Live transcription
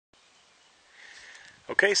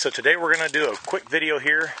Okay, so today we're going to do a quick video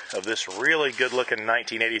here of this really good looking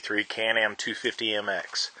 1983 Can-Am 250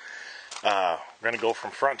 MX. We're going to go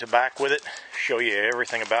from front to back with it, show you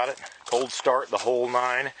everything about it. Cold start, the whole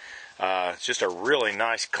nine. It's just a really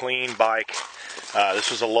nice clean bike.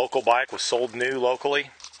 This was a local bike, was sold new locally,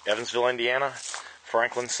 Evansville, Indiana,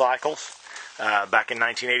 Franklin Cycles, back in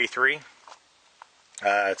 1983.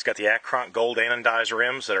 It's got the Acron gold anodized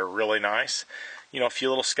rims that are really nice. You know, a few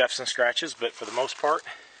little scuffs and scratches, but for the most part,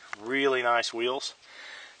 really nice wheels.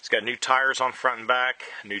 It's got new tires on front and back,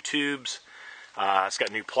 new tubes. It's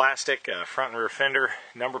got new plastic, front and rear fender,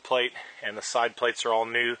 number plate, and the side plates are all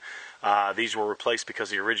new. These were replaced because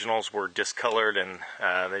the originals were discolored and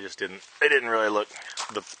they didn't really look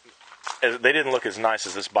as nice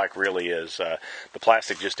as this bike really is. The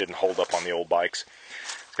plastic just didn't hold up on the old bikes.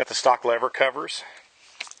 It's got the stock lever covers.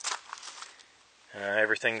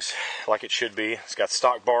 Everything's like it should be. It's got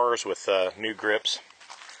stock bars with new grips.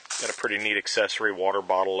 It's got a pretty neat accessory water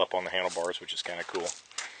bottle up on the handlebars, which is kind of cool.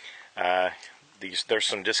 There's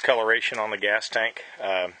some discoloration on the gas tank.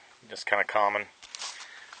 That's kind of common.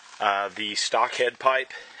 The stock head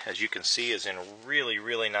pipe, as you can see, is in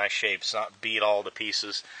really nice shape. It's not beat all to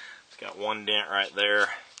pieces. It's got one dent right there.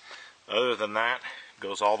 Other than that, it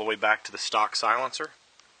goes all the way back to the stock silencer,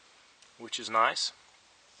 which is nice.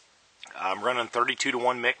 I'm running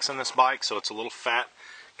 32-to-1 mix in this bike, so it's a little fat.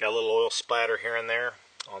 Got a little oil splatter here and there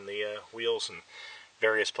on the wheels and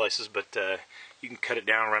various places, but you can cut it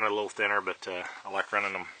down, run it a little thinner, but I like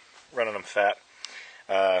running them fat.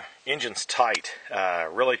 Engine's tight,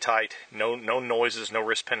 really tight. No noises, no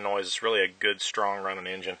wrist pin noise. It's really a good, strong running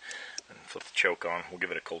engine. And flip the choke on. We'll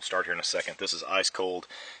give it a cold start here in a second. This is ice cold.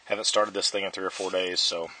 Haven't started this thing in 3 or 4 days,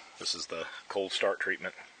 so this is the cold start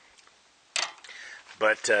treatment.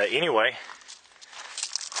 But anyway,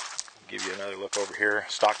 I'll give you another look over here.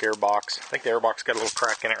 Stock airbox. I think the airbox got a little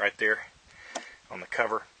crack in it right there on the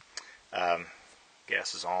cover.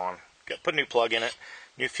 Gas is on. Put a new plug in it,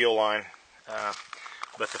 new fuel line.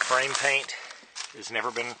 But the frame paint has never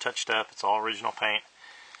been touched up. It's all original paint.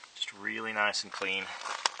 Just really nice and clean.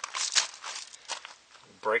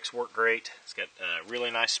 The brakes work great. It's got really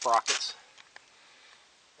nice sprockets.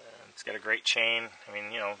 It's got a great chain. I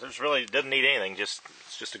mean, you know, it doesn't need anything. It's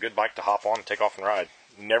just a good bike to hop on and take off and ride.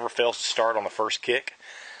 Never fails to start on the first kick.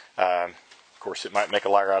 Of course, it might make a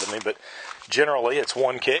liar out of me, but generally it's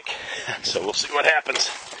one kick. So we'll see what happens.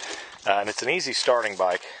 And it's an easy starting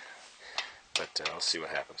bike, but let's see what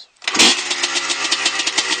happens.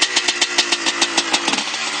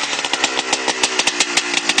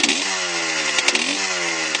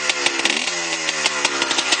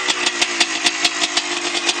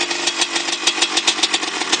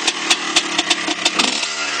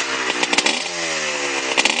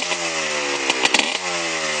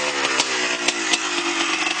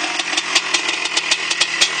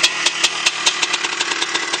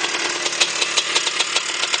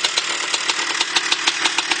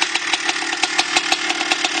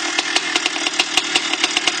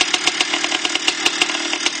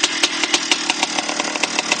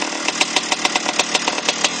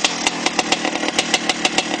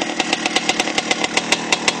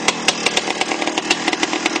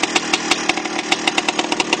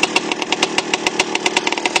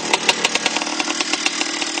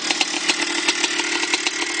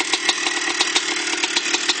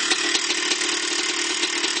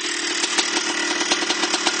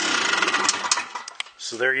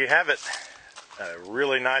 So there you have it.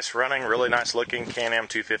 Really nice running, really nice looking Can-Am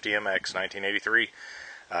 250 MX 1983.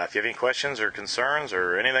 If you have any questions or concerns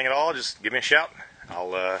or anything at all, just give me a shout.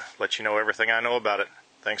 I'll let you know everything I know about it.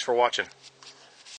 Thanks for watching.